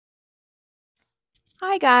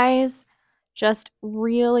Hi, guys. Just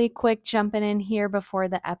really quick jumping in here before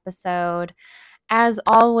the episode. As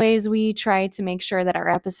always, we try to make sure that our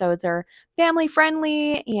episodes are family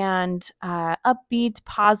friendly and upbeat,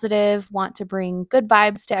 positive, want to bring good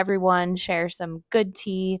vibes to everyone, share some good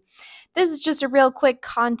tea. This is just a real quick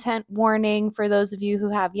content warning for those of you who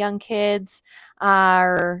have young kids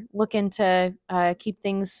or looking to keep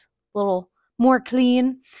things a little more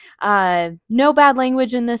clean. No bad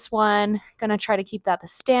language in this one. Gonna try to keep that the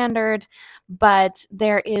standard, but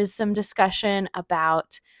there is some discussion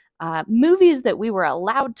about movies that we were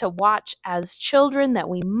allowed to watch as children that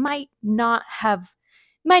we might not have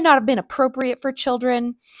been appropriate for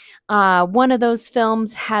children. One of those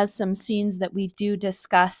films has some scenes that we do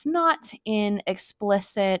discuss, not in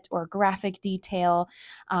explicit or graphic detail,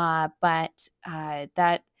 but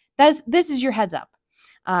this is your heads up.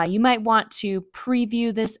 You might want to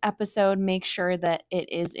preview this episode, make sure that it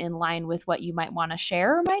is in line with what you might want to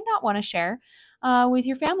share or might not want to share with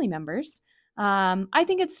your family members. I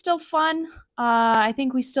think it's still fun. I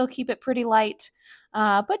think we still keep it pretty light,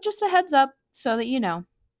 but just a heads up so that you know.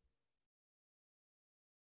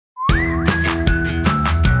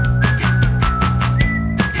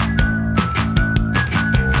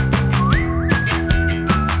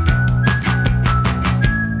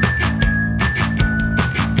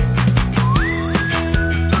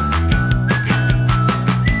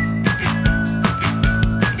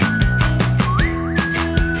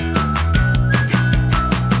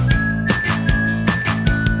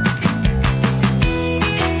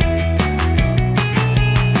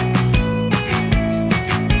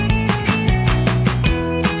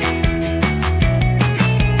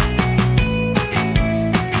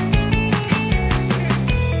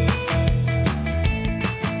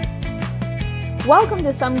 Welcome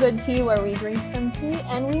to Some Good Tea, where we drink some tea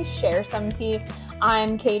and we share some tea.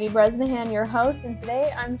 I'm Katie Bresnahan, your host, and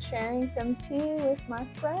today I'm sharing some tea with my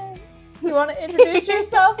friend. You want to introduce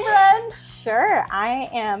yourself, friend? Sure. I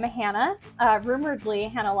am Hannah, rumoredly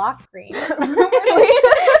Hannah Lofgreen.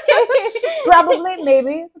 Probably,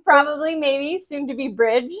 maybe. Probably, maybe, soon to be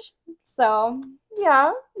Bridge. So,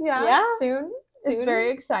 Yeah, soon. It's Soon.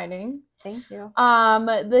 very exciting. Thank you.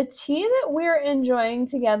 The tea that we're enjoying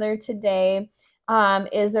together today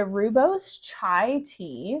is a Rooibos chai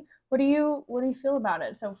tea. What do you feel about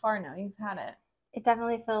it so far now? You've had it. It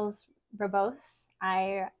definitely feels verbose.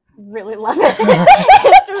 I really love it.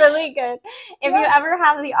 It's really good. If you ever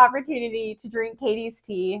have the opportunity to drink Katie's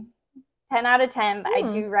tea, 10 out of 10, I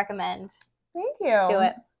do recommend. Thank you. Do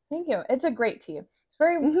it. Thank you. It's a great tea. It's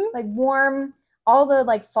very like warm, all the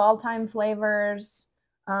like fall time flavors,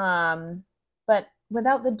 but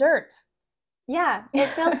without the dirt. Yeah, it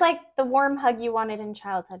feels like the warm hug you wanted in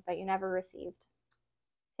childhood, but you never received.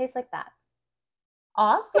 Tastes like that.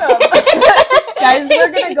 Awesome. Guys,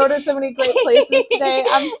 we're going to go to so many great places today.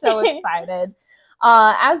 I'm so excited.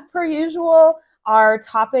 As per usual, our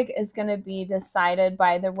topic is going to be decided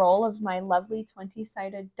by the roll of my lovely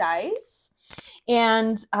 20-sided dice.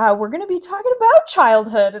 And we're going to be talking about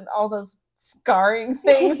childhood and all those scarring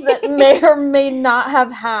things that may or may not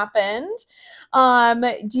have happened.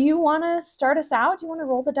 Do you want to start us out? Do you want to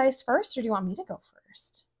roll the dice first, or do you want me to go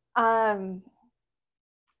first? I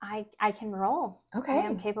can roll. Okay. I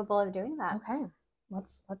am capable of doing that. Okay.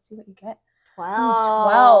 Let's see what you get.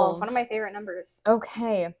 12. One of my favorite numbers.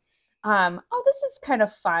 Okay. This is kind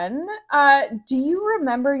of fun. Do you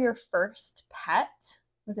remember your first pet?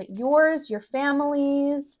 Was it yours, your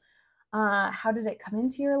family's? How did it come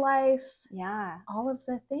into your life? Yeah. All of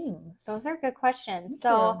the things. Those are good questions.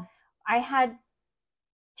 Thank you. I had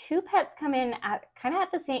two pets come in at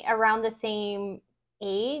around the same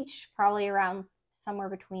age, probably around somewhere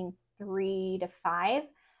between 3 to 5.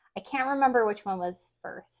 I can't remember which one was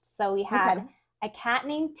first. So we had a cat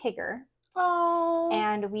named Tigger. Oh.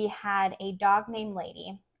 And we had a dog named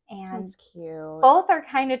Lady. And that's cute. Both are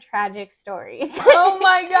kind of tragic stories. Oh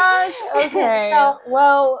my gosh. Okay. So,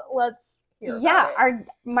 well, let's hear about it.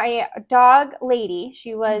 My dog Lady,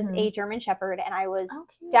 she was a German Shepherd, and I was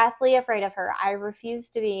deathly afraid of her. I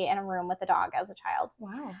refused to be in a room with a dog as a child.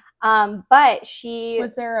 Wow. But she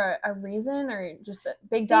was there a reason, or just a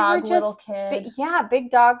big dog, little kid?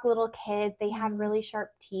 Big dog, little kid. They had really sharp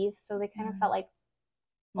teeth, so they kind of felt like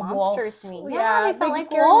monsters to me. Yeah, they felt like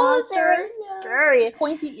scary monsters. Scary.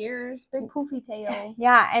 Pointy ears, big poofy tail.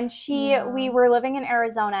 Yeah, and we were living in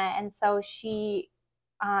Arizona, and so she,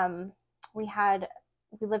 we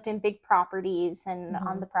lived in big properties, and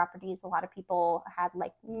on the properties, a lot of people had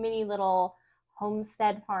like mini little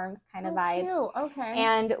homestead farms kind of vibes. Cute. Okay.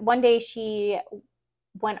 And one day she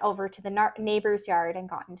went over to the neighbor's yard and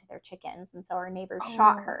got into their chickens, and so our neighbor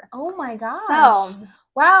shot her. Oh my gosh. So,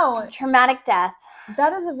 wow. Traumatic death.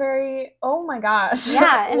 That is a very, oh my gosh.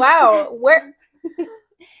 Yeah. Wow. Where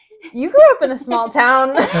you grew up in a small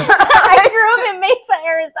town. I grew up in Mesa,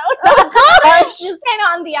 Arizona. Oh gosh. Just kind of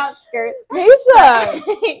on the outskirts.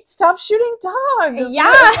 Mesa, stop shooting dogs.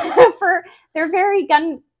 Yeah, they're very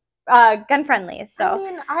gun friendly. So I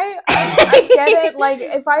mean, I get it. Like,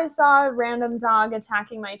 if I saw a random dog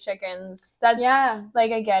attacking my chickens, that's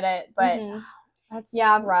like, I get it, but that's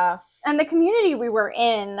rough. And the community we were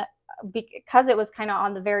in, because it was kind of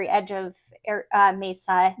on the very edge of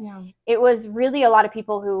Mesa, it was really a lot of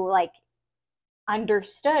people who like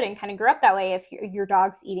understood and kind of grew up that way. If your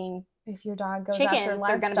dog's eating, if your dog goes chickens, after livestock,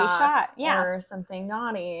 they're going to be shot. Or something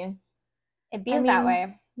naughty. It'd be that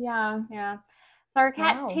way. Yeah. So our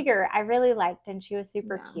cat Tigger, I really liked, and she was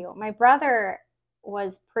super cute. My brother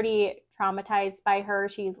was pretty traumatized by her.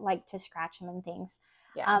 She liked to scratch him and things.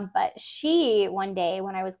 Yeah. But she, one day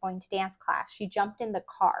when I was going to dance class, she jumped in the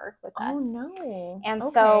car with us. Oh no. And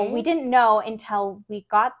so we didn't know until we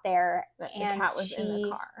got there, and the cat was in the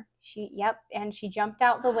car. And she jumped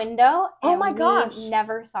out the window, and oh my gosh, we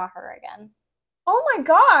never saw her again. Oh my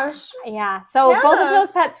gosh. Yeah. So both of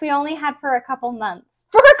those pets we only had for a couple months.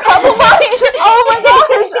 For a couple months? Oh my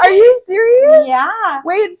gosh. Are you serious? Yeah.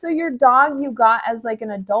 Wait, so your dog you got as like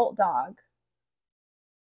an adult dog?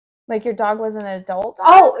 Like your dog was an adult dog?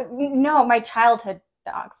 Oh, no, my childhood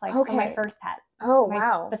dogs. Like, so my first pet. Oh,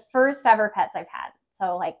 wow. The first ever pets I've had.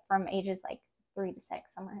 So like from ages like 3 to 6,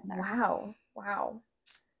 somewhere in there. Wow. Wow.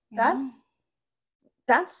 Yeah.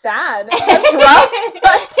 That's sad. That's rough.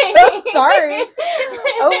 I'm so sorry.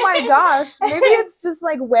 Oh my gosh. Maybe it's just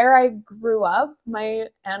like where I grew up. My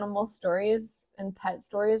animal stories and pet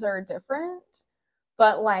stories are different.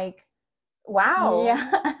 But like, wow.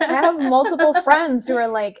 Yeah. I have multiple friends who are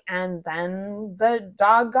like, and then the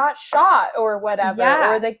dog got shot or whatever.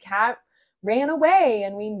 Yeah. Or the cat ran away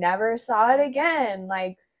and we never saw it again.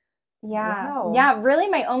 Like, wow. Yeah, really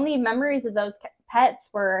my only memories of those pets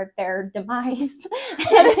were their demise.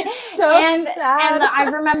 So sad. And I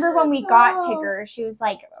remember when we got Tigger, she was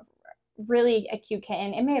like really a cute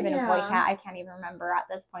kitten. It may have been a boy cat. I can't even remember at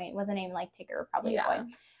this point. With a name like Tigger, probably a boy.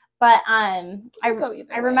 But I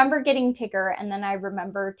remember getting Tigger, and then I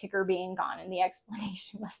remember Tigger being gone, and the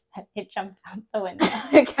explanation was that it jumped out the window.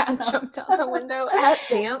 The cat jumped out the window at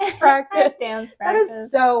dance practice. That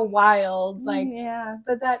is so wild. Like,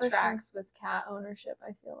 but that tracks with cat ownership,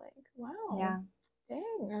 I feel like. Wow. Yeah.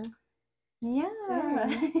 Dang. Yeah. Dang.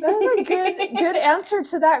 That was a good answer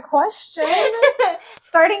to that question.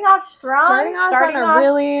 Starting off strong, starting off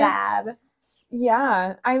really sad.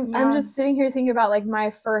 Yeah, I'm just sitting here thinking about like my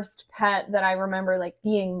first pet that I remember like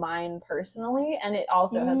being mine personally, and it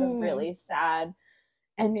also has a really sad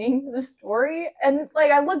ending, the story. And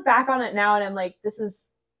like I look back on it now and I'm like,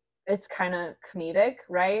 it's kind of comedic,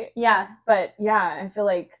 right? Yeah. But yeah, I feel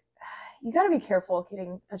like you got to be careful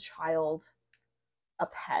getting a child a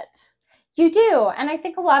pet. You do, and I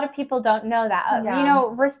think a lot of people don't know that. You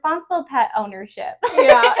know, responsible pet ownership.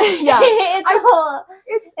 Yeah. It's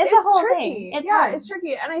a whole tricky. Thing. It's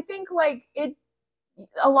tricky, and I think like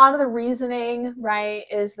a lot of the reasoning, right,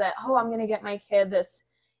 is that I'm going to get my kid this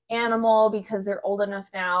animal because they're old enough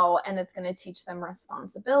now, and it's going to teach them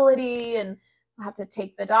responsibility, and I'll have to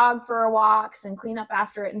take the dog for walks and clean up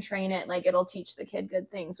after it and train it. Like it'll teach the kid good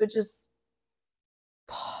things, which is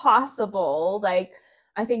possible. Like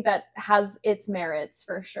I think that has its merits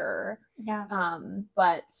for sure. Yeah.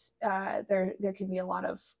 But there can be a lot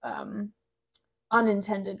of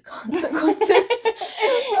unintended consequences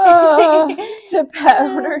to pet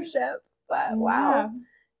ownership. But wow.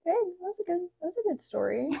 Hey, that's a good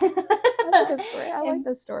story. That's a good story. I like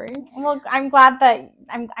this story. Well, I'm glad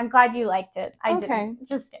you liked it. I didn't.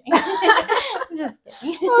 Just kidding. Just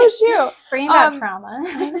kidding. Oh shoot. Bringing back trauma.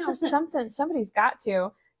 I know somebody's got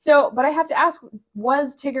to. So, but I have to ask,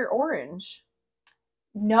 was Tigger orange?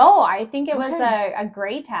 No, I think it was a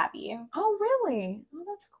gray tabby. Oh, really? Oh,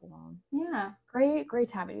 that's cool. Yeah. Gray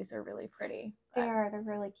tabbies are really pretty. They are. They're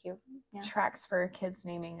really cute. Yeah. Tracks for kids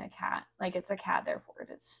naming a cat. Like it's a cat, therefore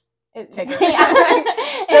it's Tigger.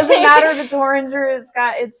 Doesn't matter if it's orange or it's a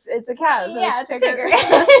cat. So it's Tigger.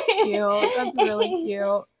 That's cute. That's really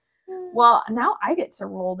cute. Well, now I get to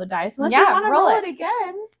roll the dice. Unless you want to roll it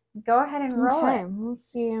again. Go ahead and roll it. We'll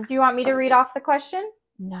see. Do you want me to read off the question?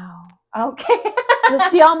 No. Okay. You'll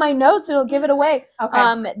see all my notes. It'll give it away.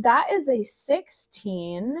 Okay. That is a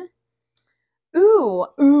 16.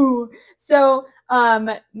 Ooh. So,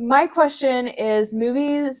 my question is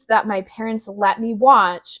movies that my parents let me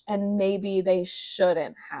watch and maybe they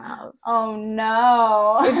shouldn't have. Oh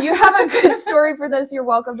no. If you have a good story for this, you're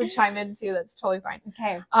welcome to chime in too. That's totally fine.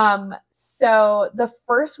 Okay. So the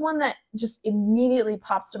first one that just immediately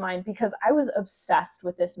pops to mind, because I was obsessed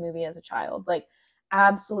with this movie as a child, like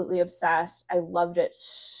absolutely obsessed. I loved it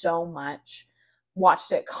so much.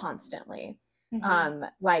 Watched it constantly.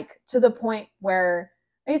 Like to the point where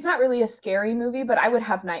it's not really a scary movie, but I would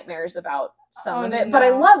have nightmares about some of it, but I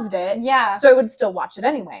loved it. Yeah. So I would still watch it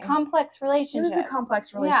anyway. Complex relationship. It was a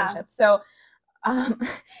complex relationship. Yeah. So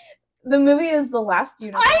the movie is The Last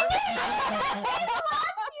Unicorn. I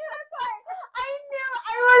knew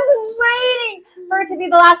I was waiting for it to be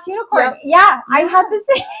The Last Unicorn. Yep. Yeah, I had the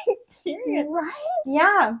same experience. Right?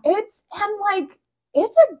 Yeah.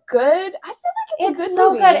 It's a good, I feel like it's a good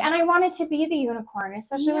so movie. Good. And I wanted to be the unicorn,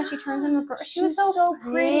 especially when she turns into a girl. She was so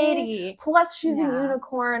pretty. Plus she's a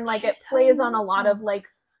unicorn. Like it plays on a lot of like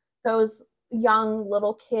those young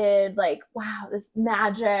little kid, like, wow, this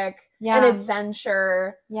magic and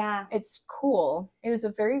adventure. Yeah. It's cool. It was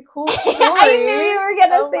a very cool story. I knew you were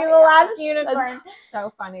gonna say The Last Unicorn. That's so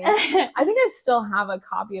funny. I think I still have a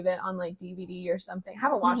copy of it on like DVD or something. I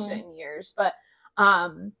haven't watched it in years, but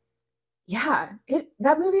yeah,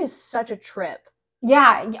 that movie is such a trip.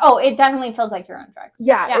 Yeah. Oh, it definitely feels like you're on drugs.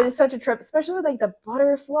 Yeah, it is such a trip, especially with like the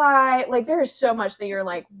butterfly. Like there is so much that you're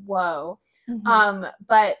like, whoa.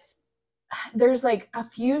 But there's like a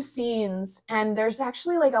few scenes and there's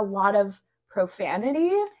actually like a lot of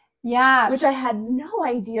profanity. Yeah. Which I had no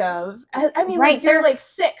idea of. I mean, right, like, you're like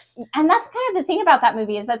 6. And that's kind of the thing about that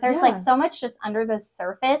movie is that there's like so much just under the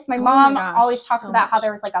surface. My mom always talks about how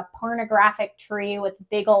there was like a pornographic tree with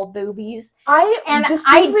big old boobies. I don't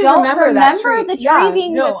remember the tree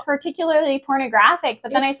being particularly pornographic,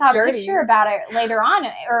 but then I saw a picture about it later on,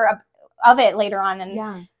 or of it later on.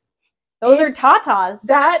 And those are tatas.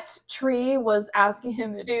 That tree was asking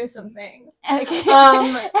him to do some things.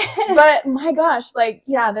 But my gosh, like,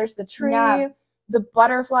 there's the tree. Yeah. The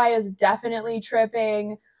butterfly is definitely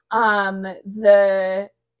tripping. Oh my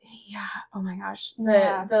gosh.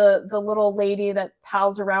 The little lady that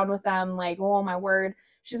pals around with them, like, oh my word.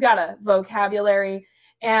 She's got a vocabulary.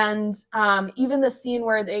 And even the scene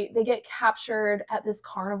where they get captured at this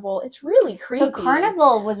carnival, it's really creepy. The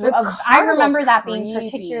carnival was, I remember that being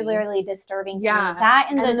particularly disturbing to me. That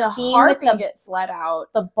and the scene with the gets let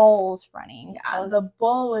out. The bulls running. Yeah, the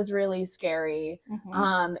bull was really scary.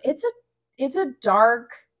 It's a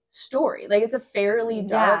dark story. Like it's a fairly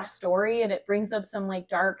dark story, and it brings up some like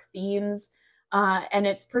dark themes. And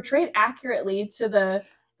it's portrayed accurately to the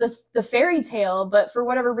fairy tale, but for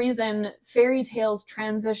whatever reason, fairy tales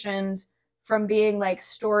transitioned from being like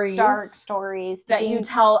stories, dark stories that you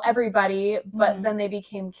tell everybody, but then they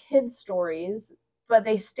became kids' stories, but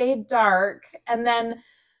they stayed dark. And then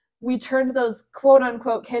we turned those quote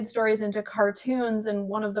unquote kid stories into cartoons, and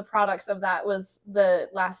one of the products of that was The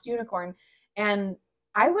Last Unicorn. And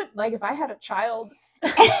I would, like, if I had a child,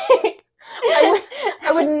 I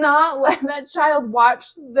would not let that child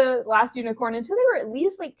watch The Last Unicorn until they were at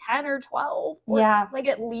least like 10 or 12. Like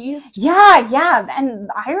at least. Yeah.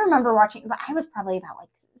 And I remember watching, I was probably about like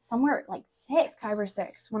somewhere like 6. 5 or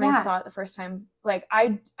 6 when I saw it the first time. Like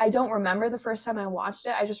I don't remember the first time I watched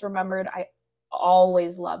it. I just remembered I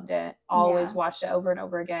always loved it. Always watched it over and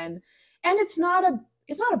over again. And it's not a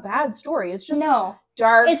bad story. It's just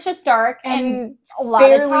dark. It's just dark and a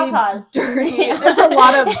lot of tatas. Dirty. There's a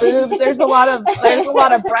lot of boobs. There's a lot of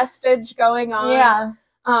breastage going on. Yeah.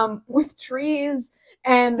 With trees,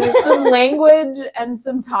 and there's some language and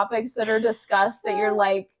some topics that are discussed that you're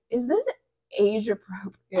like, is this age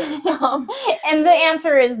appropriate? And the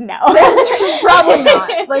answer is no. The answer is probably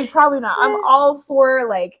not. Like probably not. I'm all for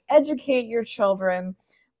like educate your children,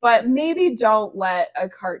 but maybe don't let a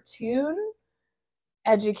cartoon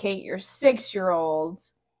educate your 6-year-old,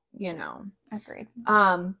 Agreed.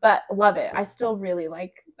 But love it. I still really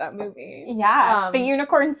like that movie. Yeah. The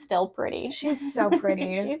unicorn's still pretty. She's so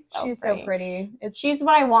pretty. She's so pretty. She's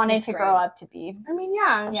what I wanted to grow up to be. I mean,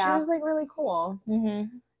 she was like really cool.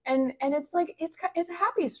 And it's like it's a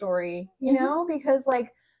happy story, you know, because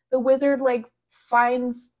like the wizard like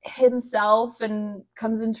finds himself and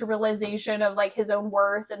comes into realization of like his own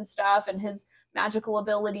worth and stuff and his magical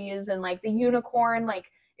abilities, and like the unicorn like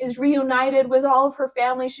is reunited with all of her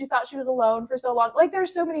family. She thought she was alone for so long. Like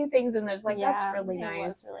there's so many things in there's like that's really nice. It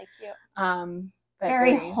was really cute. But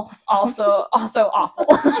very wholesome. Also awful.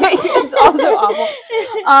 It's also awful.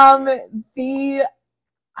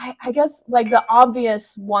 I guess like the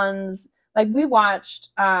obvious ones, like we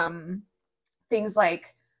watched things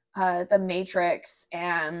like The Matrix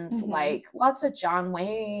and Mhm. like lots of John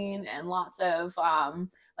Wayne and lots of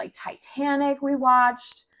like Titanic we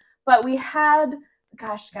watched. But we had,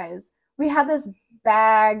 gosh, guys, we had this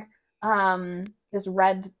bag, this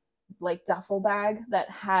red like duffel bag that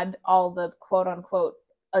had all the quote unquote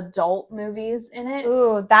adult movies in it.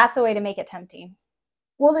 Ooh, that's a way to make it tempting.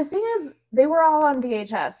 Well, the thing is, they were all on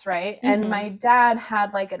VHS, right? And Mhm. my dad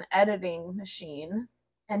had like an editing machine,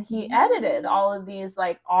 and he edited all of these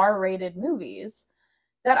like R-rated movies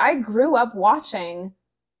that I grew up watching,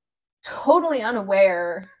 totally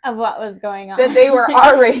unaware Of what was going on. that they were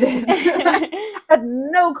R-rated. I had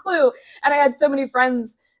no clue. And I had so many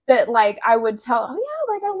friends that like I would tell, oh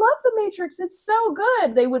yeah, like I love The Matrix, it's so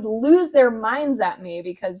good. They would lose their minds at me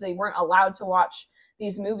because they weren't allowed to watch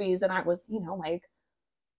these movies, and I was, you know, like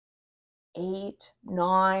 8,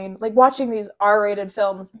 9, like watching these R-rated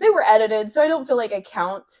films. They were edited, so I don't feel like I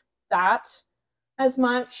count that as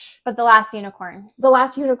much. But The Last Unicorn. The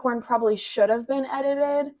Last Unicorn probably should have been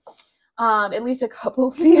edited, at least a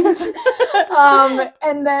couple scenes.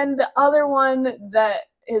 And then the other one that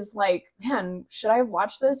is like, man, should I have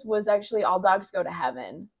watched this, was actually All Dogs Go to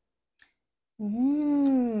Heaven.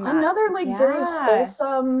 Another like very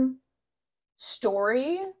wholesome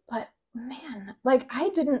story, but man, like I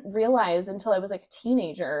didn't realize until I was like a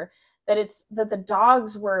teenager that the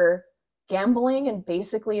dogs were gambling and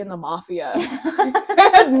basically in the mafia.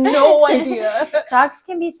 I had no idea. Dogs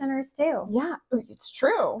can be sinners too. Yeah, it's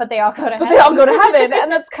true. But they all go to heaven. But they all go to heaven,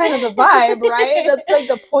 and that's kind of the vibe, right? That's like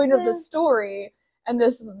the point of the story. And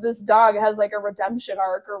this dog has like a redemption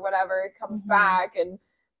arc or whatever. It comes back,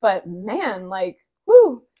 but man, like,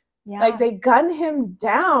 whoo. Yeah. Like they gun him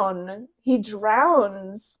down. He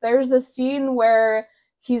drowns. There's a scene where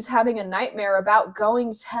he's having a nightmare about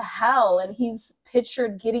going to hell, and he's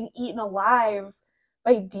pictured getting eaten alive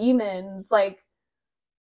by demons. Like,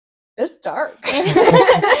 it's dark.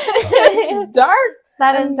 It's dark.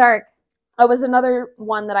 That is dark. It was another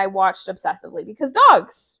one that I watched obsessively because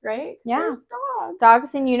dogs, right? Yeah. There's dogs.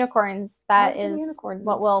 Dogs and unicorns. That Dogs and is unicorns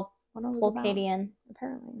what is will what it was pull about, Katie in.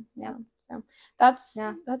 apparently. Yeah. So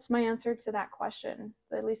that's my answer to that question.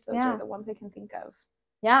 At least those are the ones I can think of.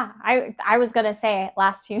 Yeah, I was gonna say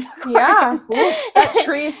Last Unicorn. Yeah, that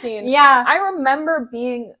tree scene. Yeah, I remember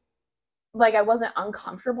being like, I wasn't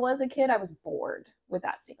uncomfortable as a kid. I was bored with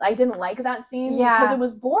that scene. I didn't like that scene because it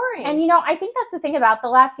was boring. And you know, I think that's the thing about The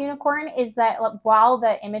Last Unicorn is that while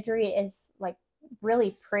the imagery is like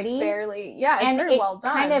really pretty, it's very well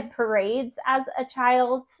done. Kind of parades as a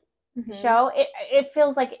child show. It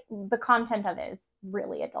feels like the content of it is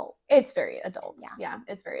really adult. It's very adult. Yeah,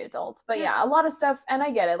 it's very adult. But yeah, a lot of stuff, and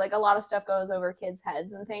I get it, like a lot of stuff goes over kids'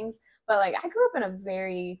 heads and things. But like I grew up in a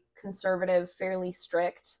very conservative, fairly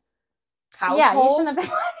strict household. Yeah, you shouldn't have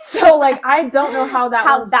been. So like I don't know how that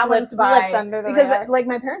one slipped by, under the because radar. Like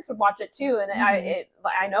my parents would watch it too, and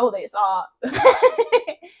I know they saw.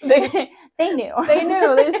 They knew.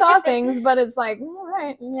 They saw things, but it's like, all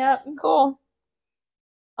right, yep, cool.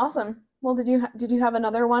 Awesome. Well, did you have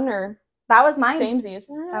another one, or that was mine? Samesies.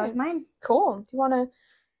 Right. That was mine. Cool. Do you want to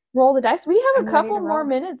roll the dice? We have a couple more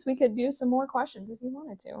minutes. We could do some more questions if you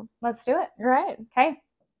wanted to. Let's do it. All right. Okay.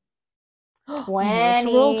 20.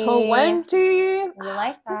 Natural 20. We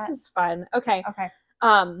like that. This is fun. Okay. Okay.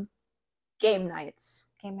 Game nights.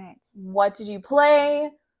 Game nights. What did you play?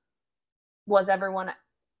 Was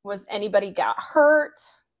anybody got hurt?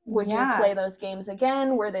 Would you play those games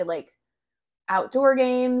again? Were they like outdoor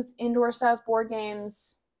games, indoor stuff, board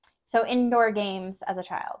games? So indoor games as a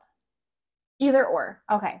child. Either or.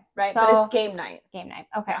 Okay. Right. So, but it's game night. Game night.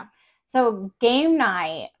 Okay. Yeah. So game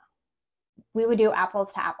night, we would do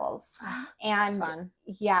apples to apples. And that's fun.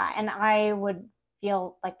 Yeah. And I would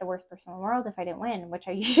feel like the worst person in the world if I didn't win, which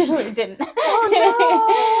I usually didn't. Oh,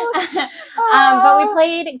 no. But we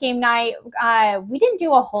played game night. We didn't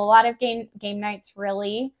do a whole lot of game nights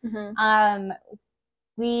really. Mm-hmm.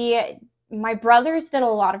 My brothers did a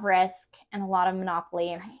lot of Risk and a lot of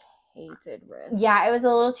Monopoly. I hated Risk. Yeah, it was a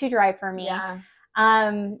little too dry for me. Yeah.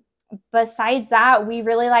 Besides that, we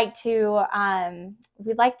really like to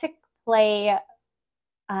play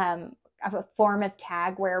a form of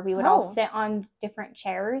tag where we would all sit on different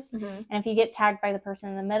chairs, and if you get tagged by the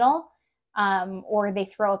person in the middle, or they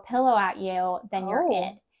throw a pillow at you, then you're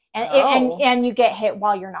it. And you get hit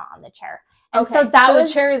while you're not on the chair. And so the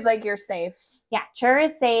chair is like you're safe. Yeah, chair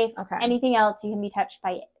is safe. Okay. Anything else, you can be touched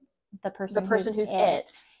by the person who's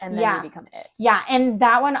it. And then you become it. Yeah, and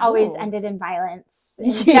that one always ended in violence.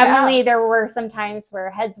 Definitely, there were some times where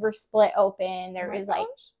heads were split open. There was like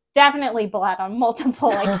definitely blood on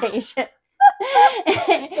multiple occasions.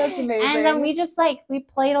 That's amazing. And then we just we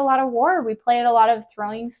played a lot of war. We played a lot of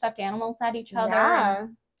throwing stuffed animals at each other. Yeah.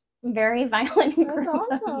 Very violent group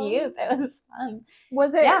awesome. of youth. It was fun.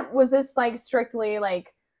 Was it? Yeah. Was this strictly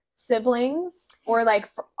siblings or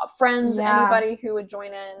friends? Yeah. Anybody who would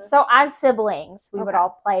join in? So as siblings, we would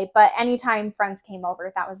all play. But anytime friends came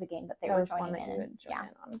over, that was a game that they were joining in. In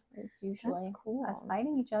on. It's usually cool. us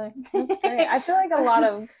fighting each other. That's great. I feel like a lot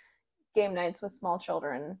of game nights with small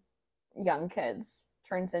children, young kids,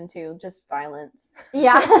 turns into just violence.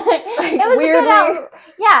 Yeah. It was weirdly.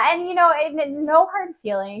 And no hard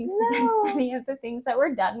feelings against any of the things that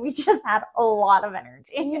were done. We just had a lot of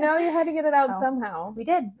energy. You had to get it out somehow. We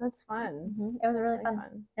did. That's fun. Mm-hmm. It was really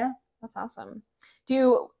fun. Yeah. That's awesome.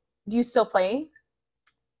 Do you still play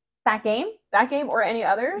that game? That game or any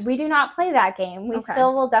others? We do not play that game. We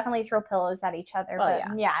still will definitely throw pillows at each other. Well,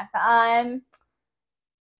 but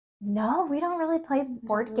no, we don't really play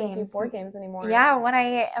board games. Do board games anymore. Yeah, when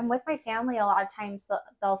I am with my family, a lot of times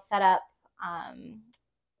they'll set up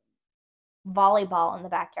volleyball in the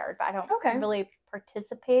backyard, but I don't really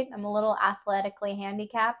participate. I'm a little athletically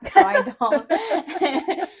handicapped, so I don't.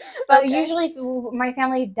 But usually my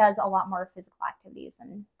family does a lot more physical activities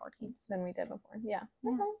than board games than we did before. Yeah.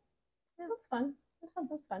 Yeah, that's fun.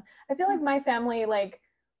 That's fun. I feel like my family,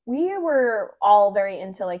 we were all very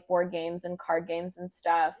into board games and card games and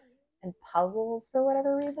stuff. And puzzles for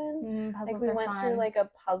whatever reason. Puzzles we went fun. through a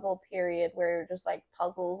puzzle period where just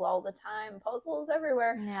puzzles all the time, puzzles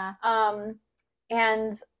everywhere. Yeah.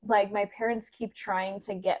 And my parents keep trying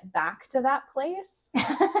to get back to that place.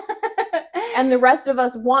 And the rest of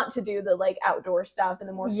us want to do the outdoor stuff and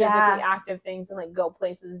the more physically active things and go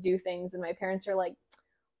places, do things. And my parents are let's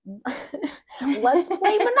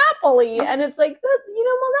play Monopoly. And it's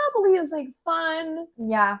Monopoly is fun.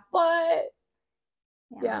 Yeah. But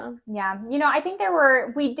Yeah. I think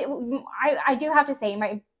I do have to say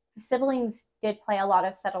my siblings did play a lot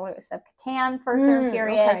of Settlers of Catan for a certain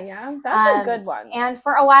period. Okay, yeah. That's a good one. And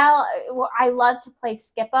for a while, I loved to play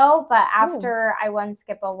Skippo, but after I won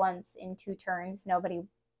Skippo once in 2 turns, nobody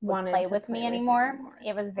would play with me anymore.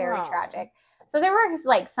 It was very tragic. So there were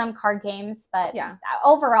some card games, but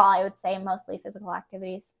overall, I would say mostly physical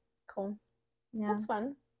activities. Cool. Yeah. That's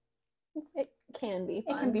fun. It can be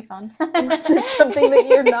fun. It can be fun. Unless it's something that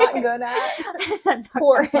you're not good at.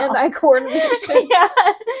 Poor hand-eye coordination. Yeah.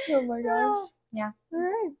 Oh my gosh. Yeah. All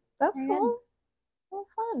right. That's cool. Well,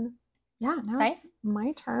 fun. Yeah. Now it's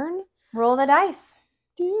my turn. Roll the dice.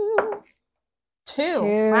 2.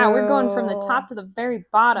 Wow, we're going from the top to the very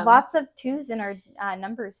bottom. Lots of 2s in our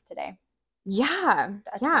numbers today. Yeah.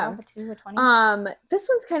 A 12, a 2, a 20. This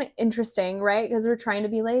one's kind of interesting, right? Because we're trying to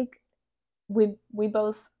be we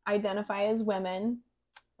both identify as women,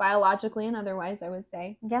 biologically and otherwise, I would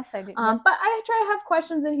say. Yes, I do. But I try to have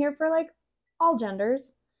questions in here for all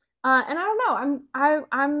genders. And I don't know.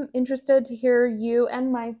 I'm interested to hear you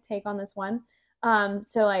and my take on this one.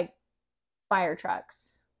 So fire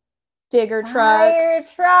trucks, digger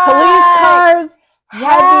trucks, police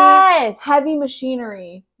cars, heavy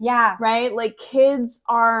machinery. Yeah. Right? Kids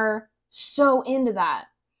are so into that.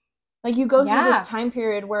 You go through this time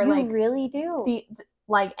period where you really do. The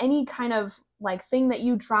any kind of thing that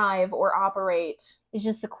you drive or operate is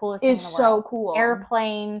just the coolest thing in the world. So cool.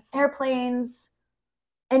 Airplanes,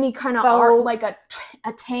 any kind of art,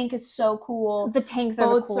 a tank is so cool. The tanks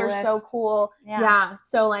boats are the coolest. Are so cool. Yeah.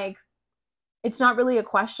 So it's not really a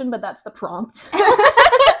question, but that's the prompt.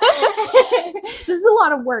 This is a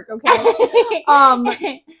lot of work, okay?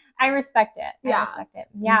 I respect it. I respect it.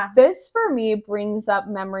 Yeah. This for me brings up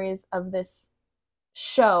memories of this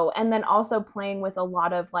show, and then also playing with a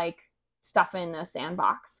lot of stuff in a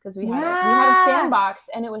sandbox because we had a sandbox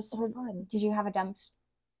and it was so fun. Did you have a dump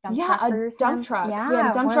truck? A dump truck. Yeah, we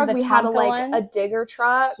had a dump truck. We had a digger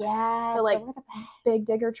truck. Yes, the big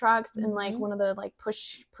digger trucks and one of the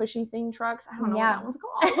pushy thing trucks. I don't know what that one's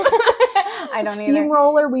called. I don't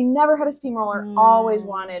steamroller. We never had a steamroller. Always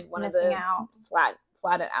wanted one of the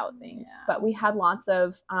flatted out things. Yeah. But we had lots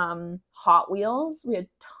of Hot Wheels. We had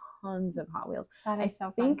tons of Hot Wheels. That is so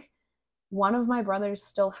fun. I think one of my brothers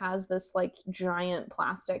still has this giant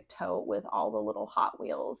plastic tote with all the little Hot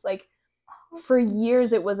Wheels. For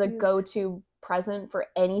years it was a go-to present for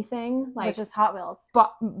anything. Which is Hot Wheels.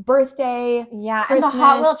 Birthday, Christmas, and the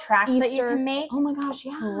Hot Wheel tracks Easter. that you can make. Oh my gosh,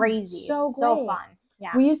 yeah. Crazy. So fun.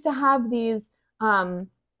 Yeah. We used to have these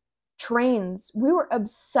trains. We were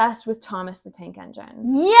obsessed with Thomas the Tank Engine.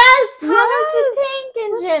 Yes, Thomas the Tank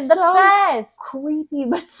Engine, the best. Creepy,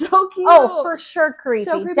 but so cute. Oh, for sure creepy.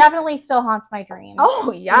 So creepy. Definitely still haunts my dreams.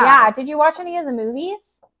 Oh, yeah. Yeah. Did you watch any of the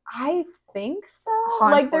movies? I think so.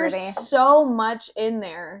 Haunt Like there's worthy. so much in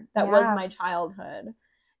there that was Yeah. my childhood.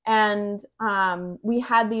 And we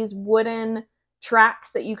had these wooden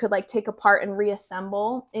tracks that you could like take apart and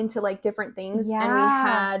reassemble into like different things. And we Yeah.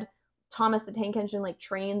 had Thomas the Tank Engine, like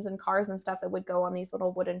trains and cars and stuff that would go on these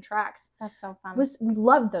little wooden tracks. That's so fun. We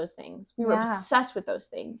loved those things. We were Yeah. obsessed with those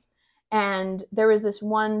things. And there was this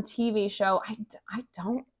one TV show. I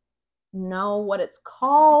don't know what it's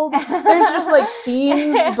called. There's just like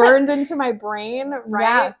scenes burned into my brain,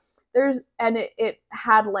 right? Yeah. It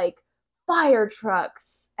had like fire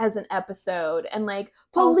trucks as an episode and like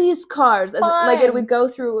police cars as like it would go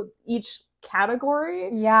through each category.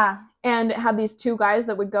 Yeah. And it had these two guys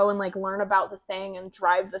that would go and like learn about the thing and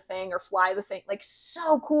drive the thing or fly the thing. Like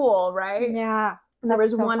so cool, right? Yeah. There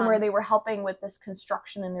was so one fun. where they were helping with this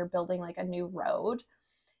construction and they're building like a new road.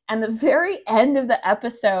 And the very end of the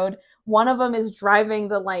episode, one of them is driving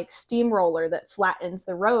the like steamroller that flattens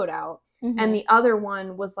the road out. Mm-hmm. And the other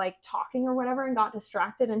one was like talking or whatever and got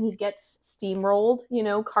distracted and he gets steamrolled, you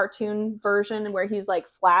know, cartoon version where he's like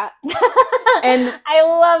flat. And I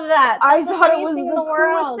love that. I thought it was the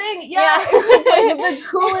coolest thing. Yeah. It was like the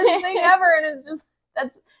coolest thing ever. And it's just,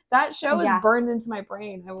 that show is burned into my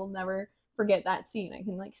brain. I will never forget that scene. I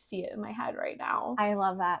can like see it in my head right now. I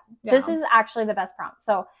love that. Yeah. This is actually the best prompt.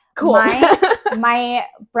 So cool. My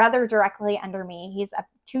brother directly under me, he's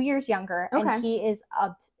 2 years younger, and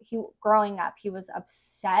growing up, he was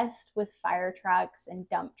obsessed with fire trucks and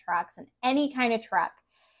dump trucks and any kind of truck.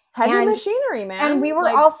 Heavy machinery, man. And we were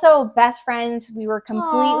also best friends. We were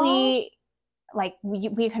completely like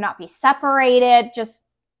we could not be separated, just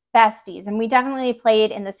besties. And we definitely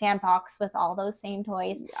played in the sandbox with all those same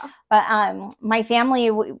toys. Yeah. But my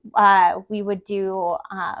family, we would do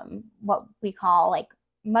what we call like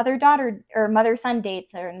mother-daughter or mother-son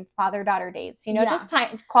dates or father-daughter dates, you know, just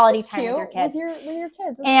quality time with your kids. With your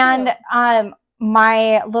kids. That's and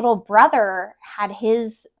my little brother had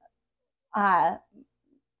his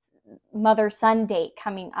mother-son date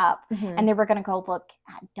coming up, and they were going to go look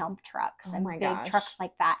at dump trucks and big trucks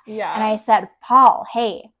like that. Yeah. And I said, Paul,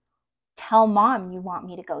 hey, tell mom you want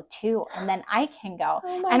me to go too, and then I can go.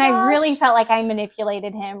 And I really felt like I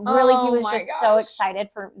manipulated him. Really, he was just so excited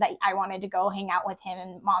that I wanted to go hang out with him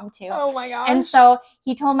and mom too. Oh my gosh. And so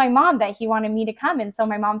he told my mom that he wanted me to come, and so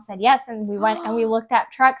my mom said yes, and we went and we looked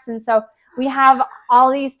at trucks. And so we have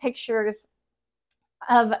all these pictures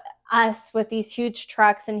of us with these huge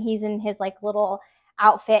trucks, and he's in his like little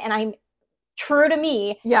outfit, and I'm true to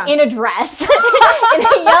me in a dress, in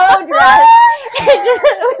a yellow dress,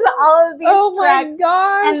 with all of these trucks. My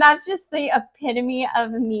gosh. And that's just the epitome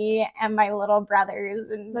of me and my little brothers.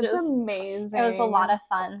 And that's amazing. It was a lot of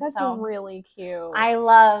fun. That's really cute. I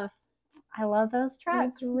love those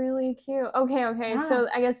trucks. It's really cute. Okay. Yeah. So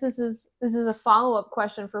I guess this is a follow-up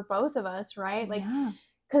question for both of us, right? Like,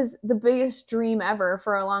 because the biggest dream ever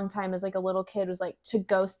for a long time as like a little kid was like to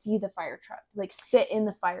go see the fire truck, to like sit in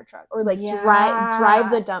the fire truck or like drive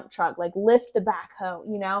the dump truck, like lift the backhoe,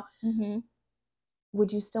 you know? Mm-hmm.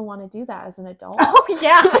 Would you still want to do that as an adult? Oh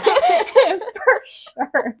yeah, for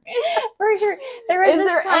sure. There was Is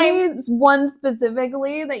there any one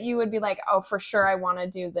specifically that you would be like, oh, for sure I want to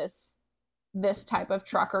do this type of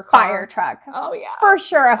truck or car? Fire truck. Oh yeah, for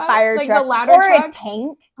sure a fire like truck the ladder or truck? A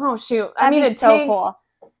tank. Oh shoot, That'd be so tank. Cool.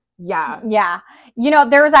 Yeah. You know,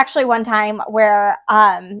 there was actually one time where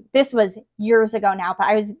this was years ago now, but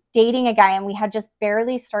I was dating a guy and we had just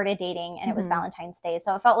barely started dating, and it was Valentine's Day,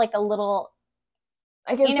 so it felt like a little.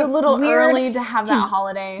 Like it's a little early to have that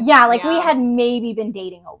holiday. Yeah, like we had maybe been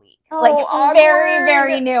dating a week. Oh, like awkward. Very,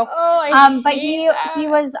 very new. Oh, but he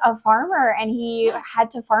was a farmer and he had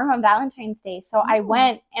to farm on Valentine's Day. So I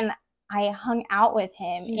went and I hung out with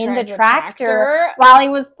him in the tractor while he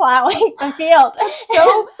was plowing the field.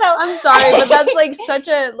 So I'm sorry, but that's like such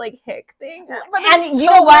a like hick thing. But and you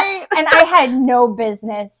know what? And I had no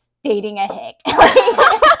business dating a hick.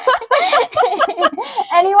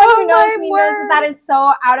 Anyone who knows me knows that is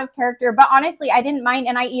so out of character. But honestly, I didn't mind,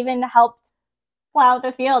 and I even helped plow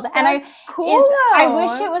the field. And I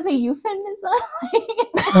wish it was a euphemism.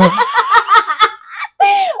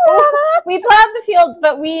 We plowed the field,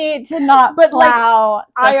 but we did not plow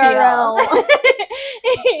like, IRL.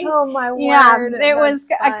 Oh my word! Yeah, it was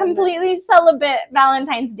a completely celibate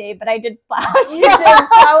Valentine's Day, but I did plow. You did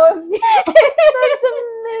plow a field. That's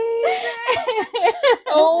amazing.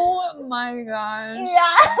 Oh my gosh!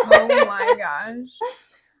 Yeah. Oh my gosh!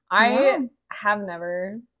 I have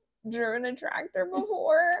never driven a tractor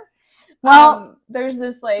before. Well, there's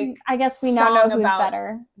this like I guess we now know song who's about-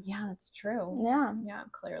 better. yeah, that's true. Yeah. Yeah,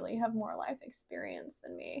 clearly you have more life experience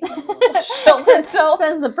than me. Sheltered self.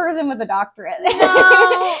 Says the person with a doctorate.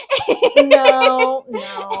 No.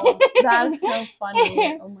 No. That's so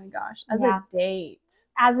funny. Oh my gosh. As Yeah. a date.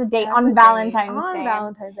 As a date As on a date. Valentine's On Day.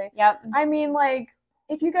 Valentine's Day. Yep. I mean, like,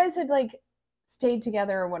 if you guys had like stayed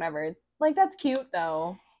together or whatever, like that's cute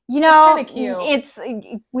though. You know, kinda cute. It's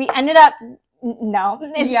we ended up no.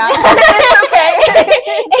 Yeah. It's okay.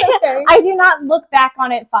 It's okay. I do not look back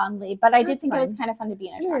on it fondly, but I did That's think it was fine. kind of fun to be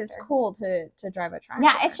in a I mean, tractor. it's cool to drive a tractor.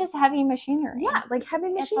 Yeah, it's just heavy machinery. yeah, like heavy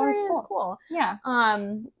It's machinery always is cool. Yeah.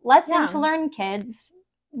 Yeah. Lesson to learn, kids.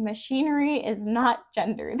 Machinery is not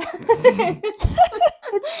gendered.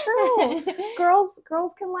 It's true.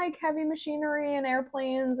 Girls can like heavy machinery and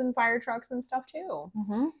airplanes and fire trucks and stuff too.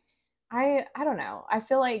 Mm-hmm. I don't know. I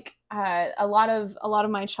feel like a lot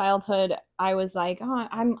of my childhood, I was like, oh,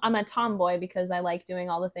 I'm a tomboy because I like doing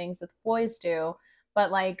all the things that the boys do,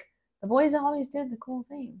 but like the boys always did the cool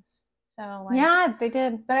things. So like, Yeah, they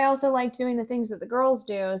did. but I also like doing the things that the girls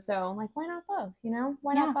do. So like, why not both? You know,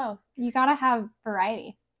 why not both? You gotta have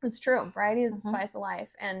variety. It's true. Variety is the Mhm. spice of life,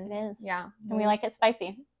 and It is. yeah, And we like it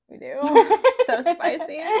spicy. we do. So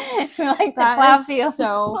spicy. We like to That plow is fields.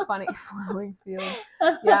 so funny. Plowing fields.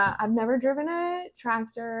 Yeah, I've never driven a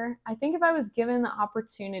tractor. I think if I was given the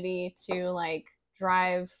opportunity to like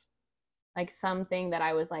drive like something that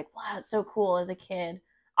I was like, wow, it's so cool as a kid.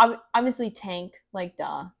 Obviously tank, like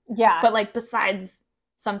duh. Yeah. But like besides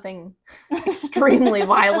something extremely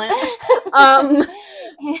violent.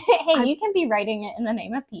 Hey, you can be writing it in the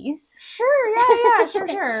name of peace. Sure, yeah, sure.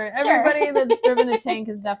 Sure. Everybody that's driven a tank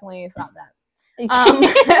has definitely thought that.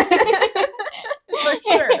 For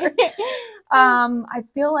sure. I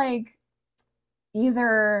feel like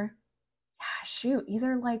either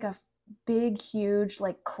like a big, huge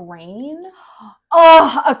like crane.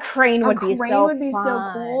 Oh, a crane would be crane so would be so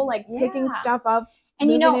fun. cool. Like picking Yeah. stuff up.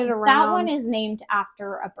 And you know, moving it that one around. is named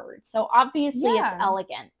after a bird. So obviously it's Yeah.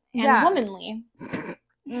 elegant and Yeah. womanly.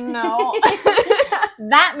 No.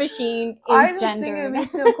 That machine is I just think gendered.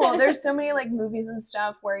 it'd be so cool. There's so many like movies and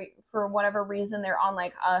stuff where for whatever reason they're on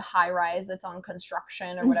like a high rise that's on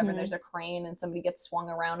construction or whatever. Mhm. There's a crane and somebody gets swung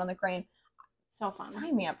around on the crane. So fun.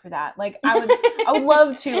 Sign me up for that. Like I would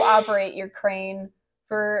love to operate your crane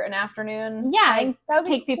for an afternoon. Yeah, Like, that would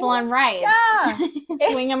be take people cool. on rides. Yeah.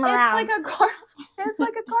 Swing them around. It's like a carnival. It's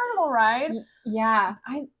like a carnival ride. Yeah.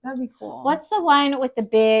 That'd be cool. What's the one with the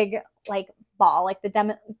big like ball, like the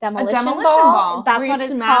demolition a demolition ball? That's where what you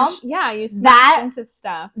it's smash- called. Yeah, you smash That- into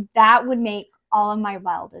stuff. That would make all of my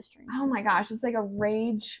wildest dreams. Oh my gosh, it's like a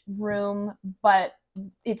rage room, but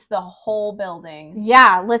it's the whole building.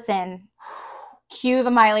 Yeah, listen. Cue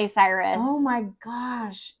the Miley Cyrus. Oh my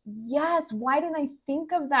gosh. Yes. Why didn't I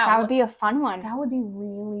think of that? That would be a fun one. That would be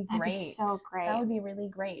really That'd great. be so great. That would be really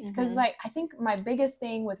great. Because Mhm. like I think my biggest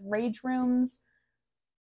thing with rage rooms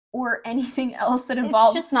or anything else that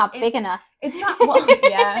involves It's just not big enough. It's not well,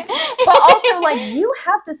 yeah. But also like you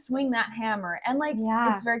have to swing that hammer and like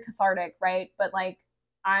Yeah. it's very cathartic, right? But like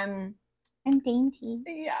I'm dainty.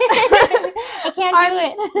 yeah. I can't I'm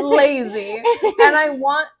do it. lazy. And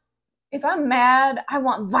if I'm mad, I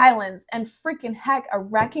want violence and freaking heck a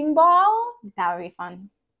wrecking ball. That would be fun.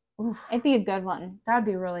 Oof, It'd be a good one. that'd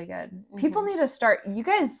be really good. People need to start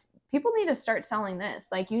people need to start selling this.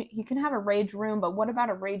 Like you can have a rage room, but what about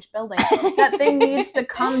a rage building? That thing needs to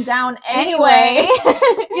come down anyway.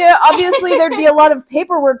 Yeah, obviously there'd be a lot of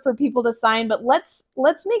paperwork for people to sign, but let's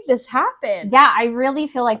make this happen. Yeah, I really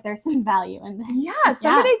feel like there's some value in this. Yeah,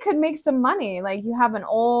 somebody could make some money. Like you have an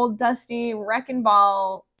old dusty wrecking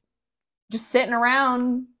ball just sitting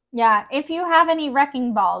around. Yeah, if you have any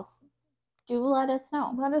wrecking balls, do let us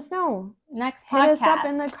know. Let us know. Next Hit podcast. us up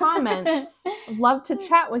in the comments. I'd love to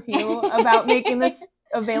chat with you about making this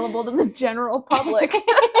available to the general public.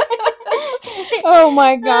 Oh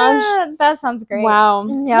my gosh. That sounds great. Wow.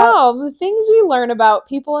 Yep. Wow, the things we learn about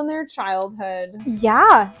people in their childhood.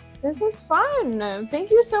 Yeah. This is fun.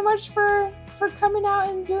 Thank you so much for coming out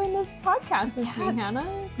and doing this podcast with me, Hannah.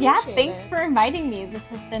 Yeah, Appreciate thanks it. for inviting me. This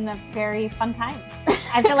has been a very fun time.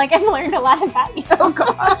 I feel like I've learned a lot about you. Oh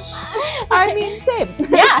gosh. I mean, same.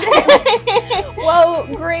 Yeah. Same. Well,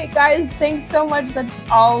 great, guys. Thanks so much. That's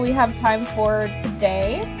all we have time for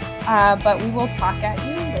today. But we will talk at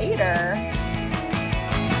you later.